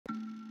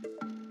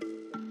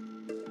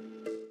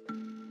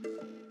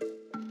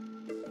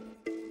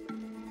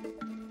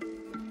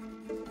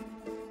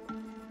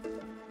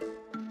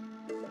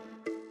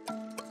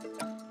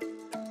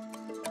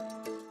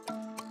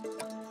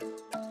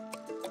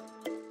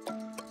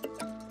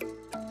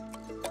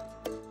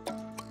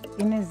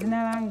Ine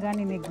zina langa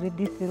ni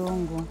Gredi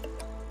Thirungu.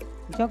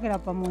 Kuchokera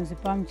pamuzi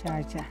pa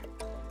Mchacha.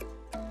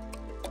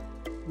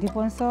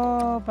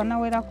 Ndiponso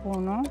panawera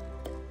kuno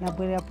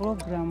nabwera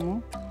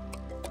programu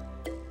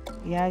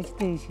ya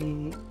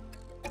chiteshi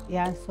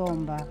ya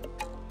nsomba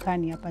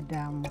kani ya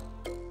padamu.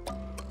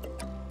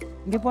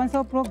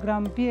 Ndiponso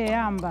programu pia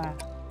yamba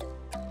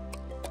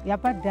ya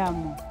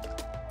padamu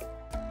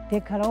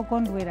tekhala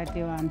okondwera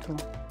te wanthu.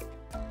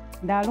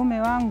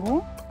 Ndalume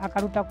wangu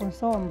akaluta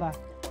kunsomba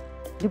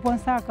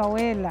ndiponso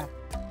akawela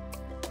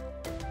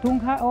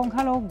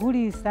onkhala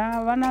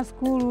ogulisa vana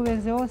skulu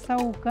benze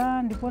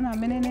osauka ndipona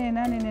amene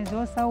nene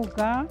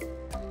osauka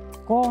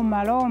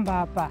koma lomba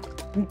apa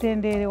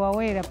mtendere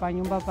wawera pa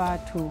nyumba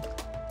pathu.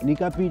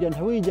 Nikapita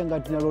nthawi ija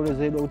ngati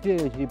nalolezedwa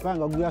kuti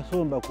chilipanga kugula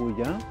somba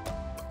kuja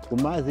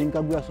kumazi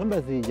nikagula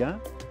somba zija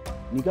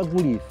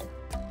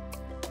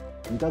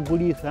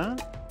nikagulisa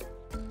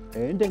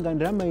ntenga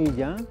ndalama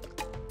ija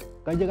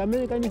kanja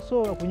kamene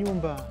kanisowa ku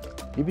nyumba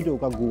ndipita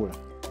ukagula.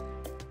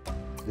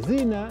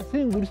 Zina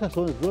singulisa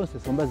zonse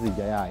somba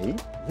zija yayi,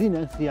 zina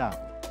nsi yako.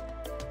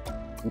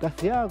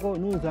 Nkasi yako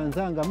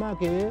nuzanzanga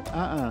make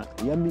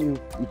yami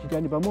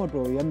ichitani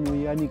pamoto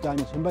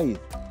yanikani somba izi.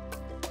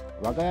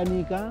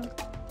 Wakayanika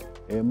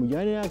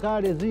mujane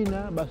akale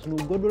zina basi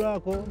nugodo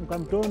lako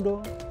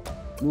mkamtondo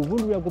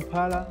nuvundu ya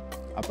kuphala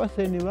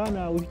apaseni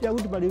vana uchita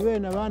kuti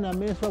paliwena vana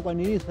ameswa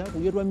kwanirisa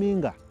kujetwa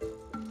minga.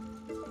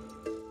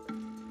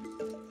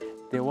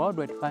 The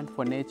Worldwide Fund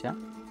for Nature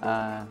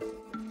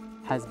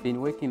has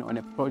been working on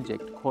a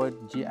project called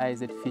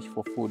GIZ Fish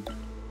for Food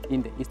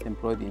in the Eastern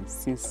Province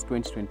since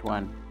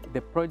 2021.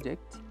 The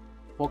project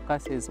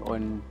focuses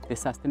on the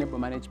sustainable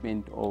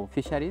management of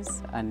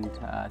fisheries and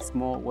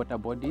small water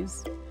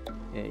bodies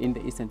in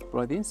the Eastern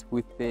Province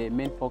with the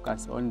main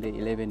focus on the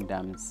 11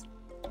 dams.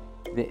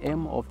 The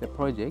aim of the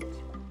project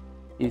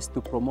is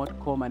to promote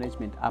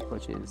co-management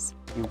approaches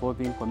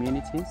involving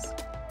communities,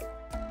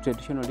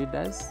 traditional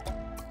leaders,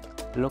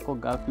 local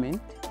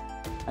government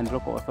and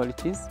local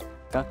authorities,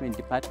 government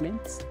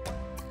departments,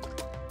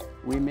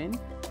 women,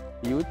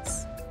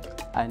 youths,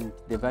 and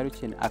the value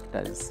chain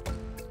actors.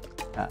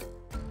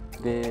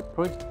 The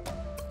project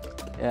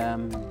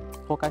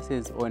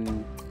focuses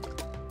on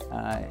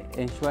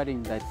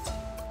ensuring that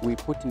we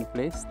put in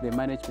place the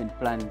management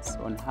plans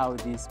on how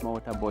these small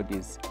water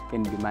bodies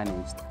can be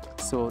managed.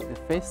 So the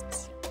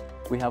first,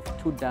 we have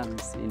 2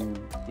 dams in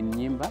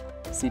Nyimba,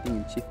 sitting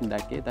in Chief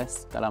Ndake,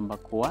 that's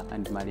Kalambakua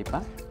and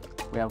Maripa.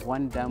 We have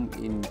 1 dam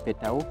in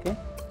Petauke,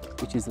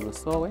 which is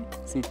Lusowe,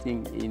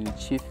 sitting in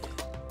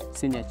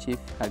Senior Chief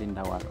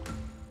Kalindawalo.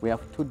 We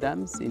have 2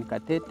 dams in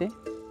Katete,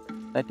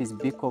 that is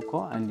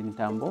Bikoko and in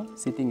Tambo,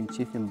 sitting in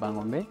Chief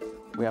Mbangombe.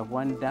 We have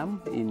 1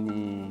 dam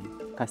in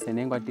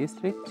Kasenengwa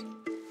district,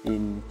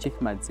 in Chief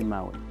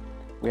Madzimawe.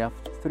 We have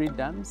 3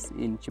 dams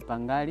in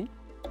Chipangali,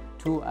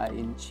 2 are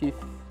in Chief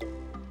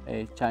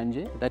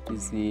Chanje, that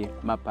is the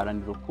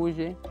Maparand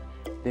Rukuje.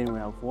 Then we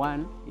have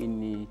 1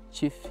 in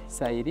Chief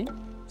Sairi,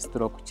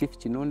 stroke Chief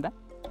Chinunda,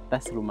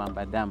 that's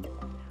Lumamba Dam.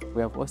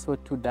 We have also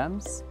 2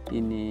 dams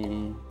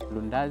in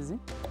Lundazi,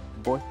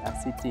 both are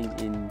sitting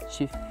in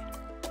Chief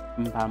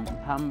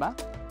Mpamba,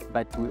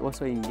 but we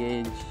also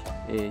engage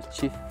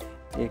Chief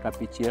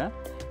Kapichira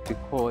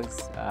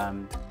because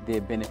the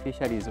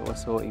beneficiaries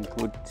also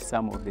include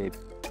some of the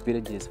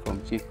villages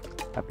from Chief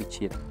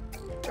Kapichira.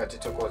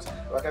 Katitokoza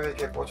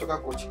wakaveke pochoka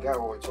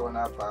kuchigawo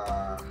chona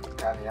pa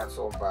kani ya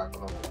nsomba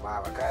kuno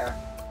kumawa kaya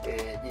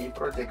iyi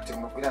project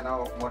mugwira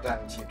nawo kumota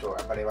ntchito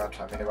abale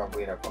bathu amene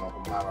babwera kuno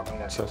kumawa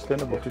mwina.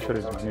 Sustainable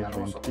fisheries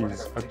management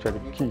is actually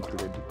key to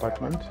the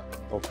Department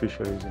of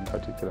Fisheries in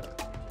particular,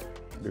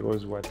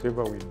 because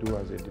whatever we do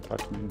as a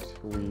department,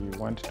 we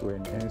want to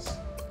enhance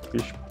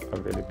fish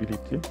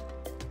availability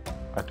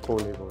at all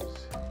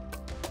levels.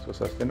 So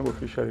sustainable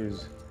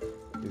fisheries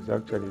is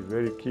actually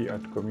very key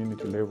at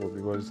community level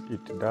because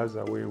it does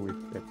away with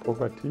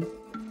poverty,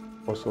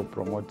 also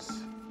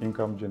promotes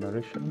income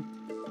generation,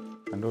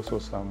 and also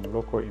some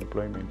local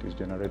employment is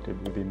generated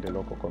within the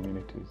local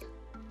communities.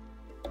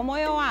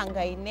 Omoyo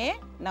wanga ine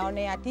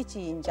naone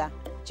atichinja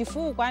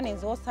chifukwa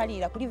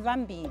nezosalira kuli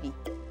vambiri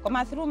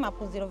koma through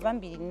mapuziro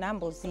vambiri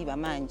namboziva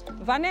manje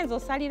vanenzo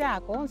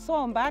salirako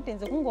nsomba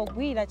tenze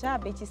kungogwira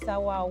chabe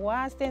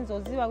chisawawa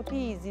stenzoziva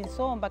kuti izi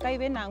nsomba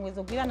kaive nangwe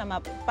zogwira na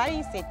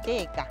mapaise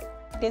teka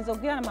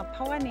tenzogwira na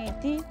mapower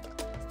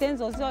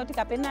stenzoziva kuti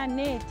kapena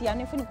neti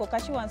anefuniko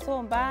kashiwa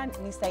nsomba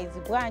ni size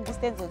bwanji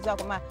stenzoziva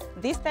koma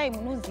this time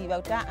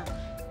nuziva kuti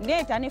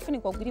neti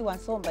anefuniko gwiriwa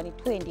nsomba ni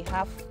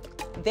 2.5.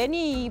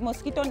 Then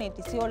mosquito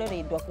net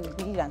sioleredwa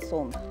kugwirira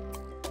nsomba.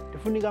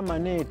 Tifunika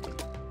maneti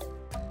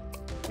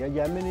ya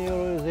jamene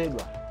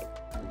yolozedwa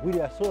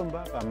kugwirira somba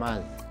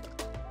pamazi.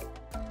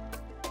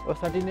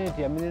 Osati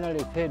neti amene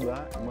naletsedwa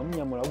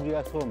mwamunyamula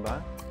kugwirira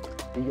somba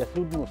ija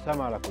suti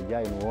musamala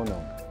kujai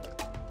nuononga.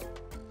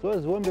 So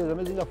ziwombe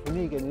zamene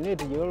zingafunike ni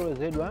neti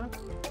yolozedwa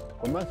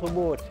komanso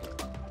bote.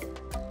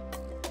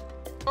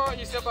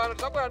 Isebano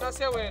tabwera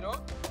nasewero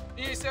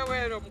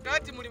isewero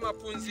mukati muli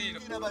maphunziro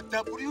ina ba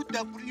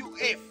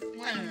WWF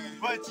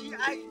ba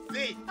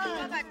GIZ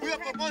kuya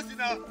pamoja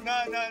na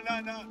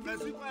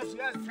siku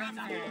ya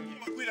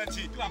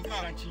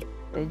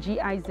The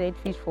GIZ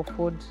Fish for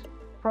Food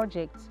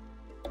project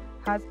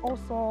has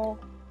also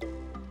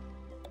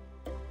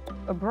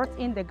brought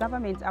in the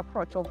government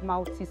approach of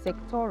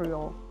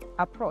multi-sectorial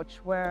approach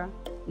where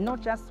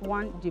not just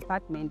one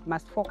department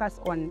must focus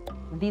on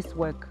this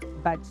work,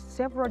 but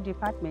several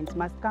departments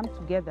must come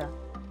together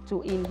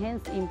to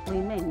enhance,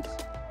 implement,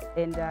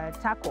 and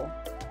tackle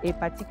a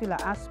particular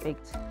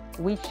aspect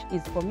which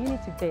is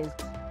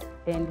community-based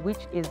and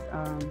which is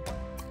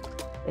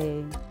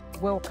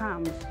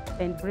welcomed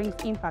and brings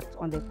impact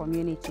on the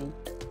community.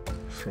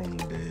 From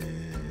the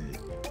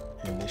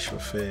initial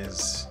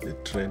phase, the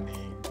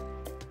training,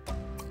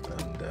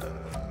 and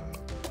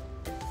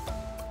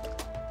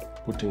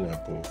putting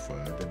up of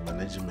the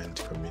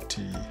management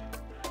committee,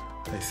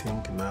 I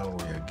think now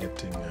we are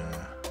getting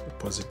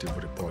positive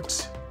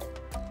reports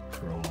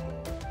from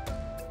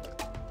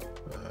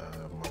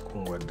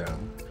Makungwa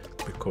Dam,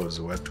 because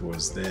what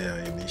was there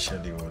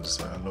initially was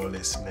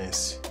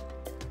lawlessness.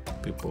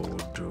 People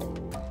would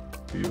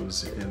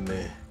use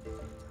any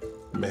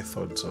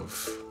methods of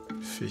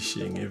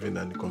fishing, even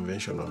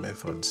unconventional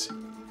methods,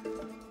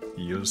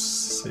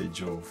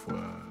 usage of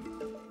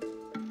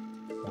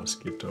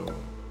mosquito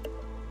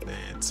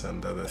nets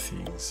and other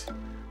things.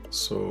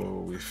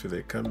 So with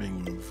the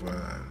coming of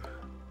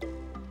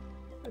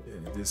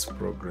this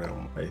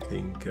program, I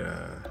think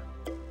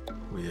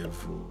we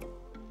have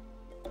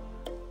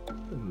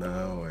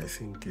now, I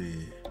think,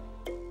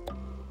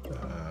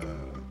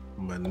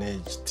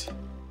 managed to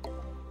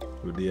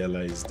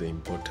realize the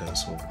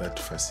importance of that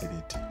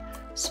facility.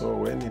 So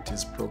when it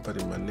is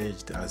properly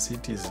managed as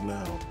it is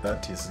now,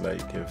 that is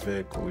like a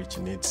vehicle which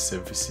needs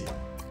servicing.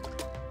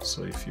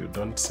 So if you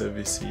don't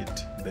service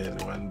it, then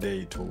one day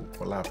it will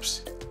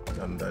collapse,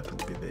 and that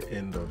will be the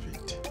end of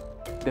it.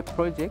 The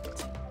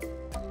project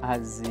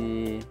has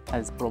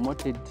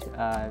promoted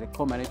the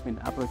co-management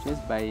approaches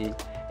by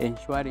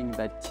ensuring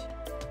that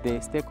the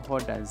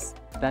stakeholders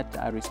that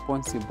are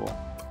responsible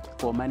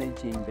for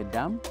managing the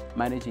dam,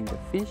 managing the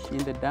fish in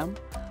the dam.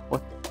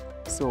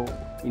 So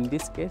in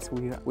this case,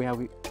 we have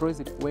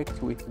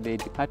worked with the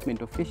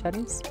Department of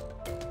Fisheries,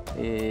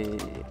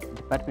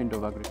 Department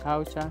of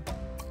Agriculture,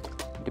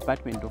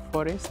 Department of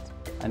Forest,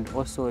 and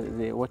also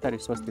the Water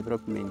Resource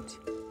Development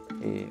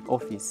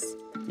Office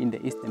in the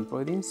Eastern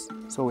Province.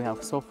 So we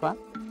have so far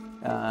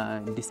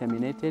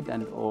disseminated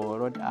and or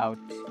rolled out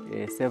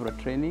several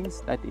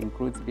trainings that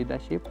includes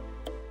leadership,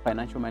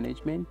 financial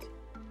management,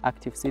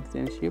 active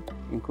citizenship,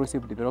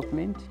 inclusive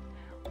development,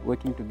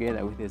 working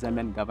together with the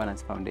Zambian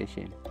Governance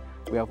Foundation.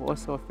 We have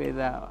also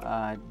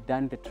further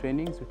done the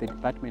trainings with the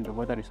Department of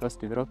Water Resource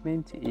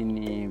Development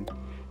in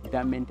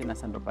dam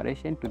maintenance and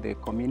operation to the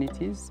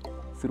communities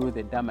through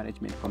the dam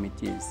management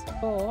committees.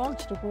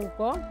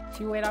 Chitukuko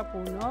chiwera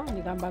kuno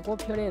nikamba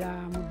kopyolera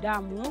mu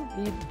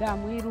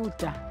damu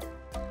iruta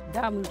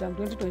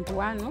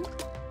 2021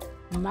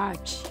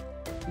 March.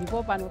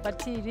 Ndipo pano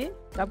patiri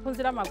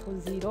taphunzira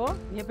maphunziro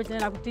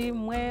nyepechenera kuti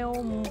mweo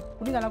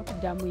kulingana kuti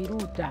damu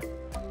iruta.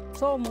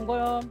 So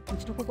mungo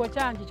mchitukuko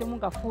chanji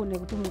chomungafune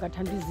kuti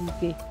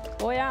mungathandizike.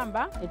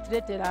 Oyamba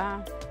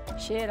etiretera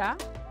shera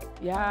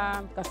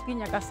ya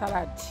kasikinya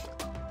kasalati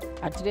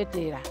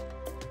atiretera.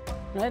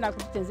 Naenda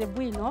kuti tenze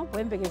bwino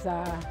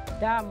kuyembekeza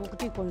damu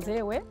kuti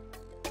ikonzewe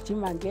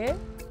timange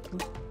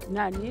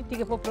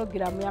tikepo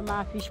programu ya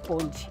ma fish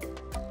pond.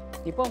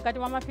 Ndipo mkati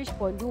mwa ma fish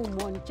pond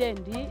umo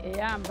nchendi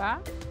eyamba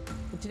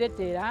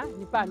kutiretera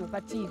ni pano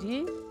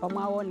patiri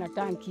pamwaona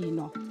tanki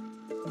ino.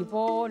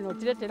 Ndipo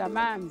notiretera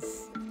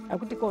mams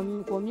akuti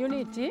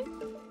community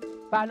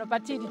pano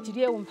patiri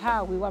chiriye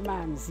umphawi wa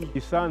mamzi.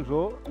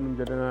 Isanzo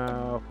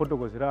nimjadana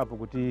fotokozerapo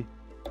kuti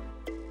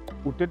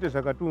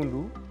uteteza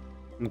katundu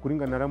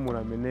nkulingana lamulo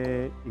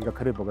amene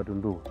ingakhale pa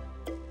katundu.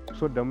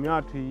 So damu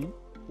yathu iyi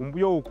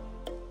umbuyo uku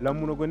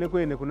lamulo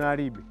kwenekwene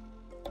kunalibe.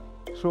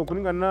 So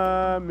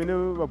kulingana mene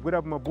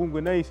babwera pa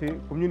mabungwe na ise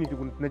community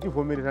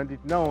tunachivomereza ndi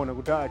tinaona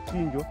kuti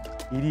achinjo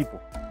ilipo.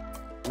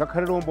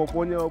 Ngakhale lombo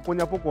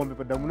ponya pokombe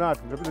pa damu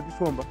nathu zapita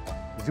tisomba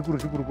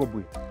zikuru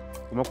kobwe.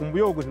 Koma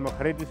kumbuyo uku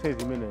zimakhale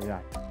tisezi imene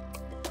yayi.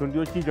 So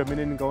ndiyo chinjo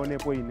amene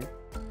ningaonepo ine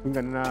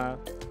kulingana na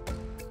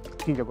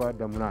chinja kwa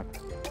damu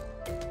nathu.